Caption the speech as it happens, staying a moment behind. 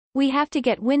We have to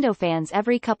get window fans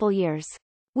every couple years.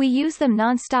 We use them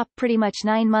non-stop pretty much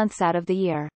 9 months out of the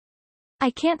year. I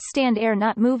can't stand air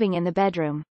not moving in the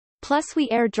bedroom. Plus we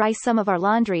air dry some of our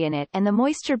laundry in it and the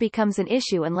moisture becomes an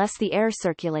issue unless the air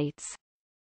circulates.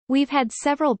 We've had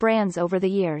several brands over the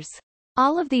years.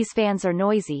 All of these fans are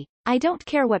noisy. I don't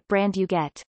care what brand you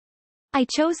get. I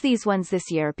chose these ones this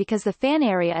year because the fan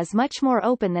area is much more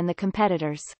open than the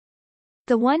competitors.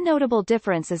 The one notable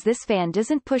difference is this fan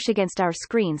doesn't push against our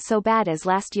screen so bad as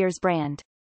last year's brand.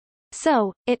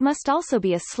 So, it must also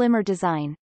be a slimmer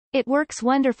design. It works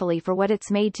wonderfully for what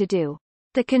it's made to do.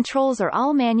 The controls are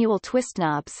all manual twist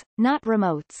knobs, not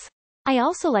remotes. I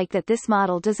also like that this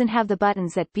model doesn't have the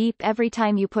buttons that beep every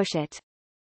time you push it.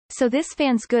 So this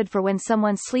fan's good for when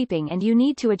someone's sleeping and you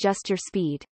need to adjust your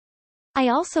speed. I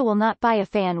also will not buy a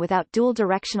fan without dual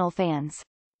directional fans.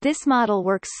 This model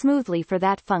works smoothly for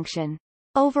that function.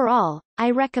 Overall,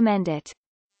 I recommend it.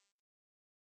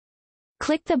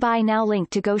 Click the Buy Now link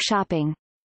to go shopping.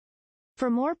 For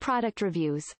more product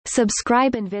reviews,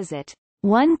 subscribe and visit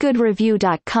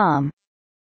onegoodreview.com.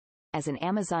 As an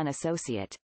Amazon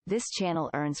associate, this channel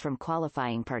earns from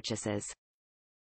qualifying purchases.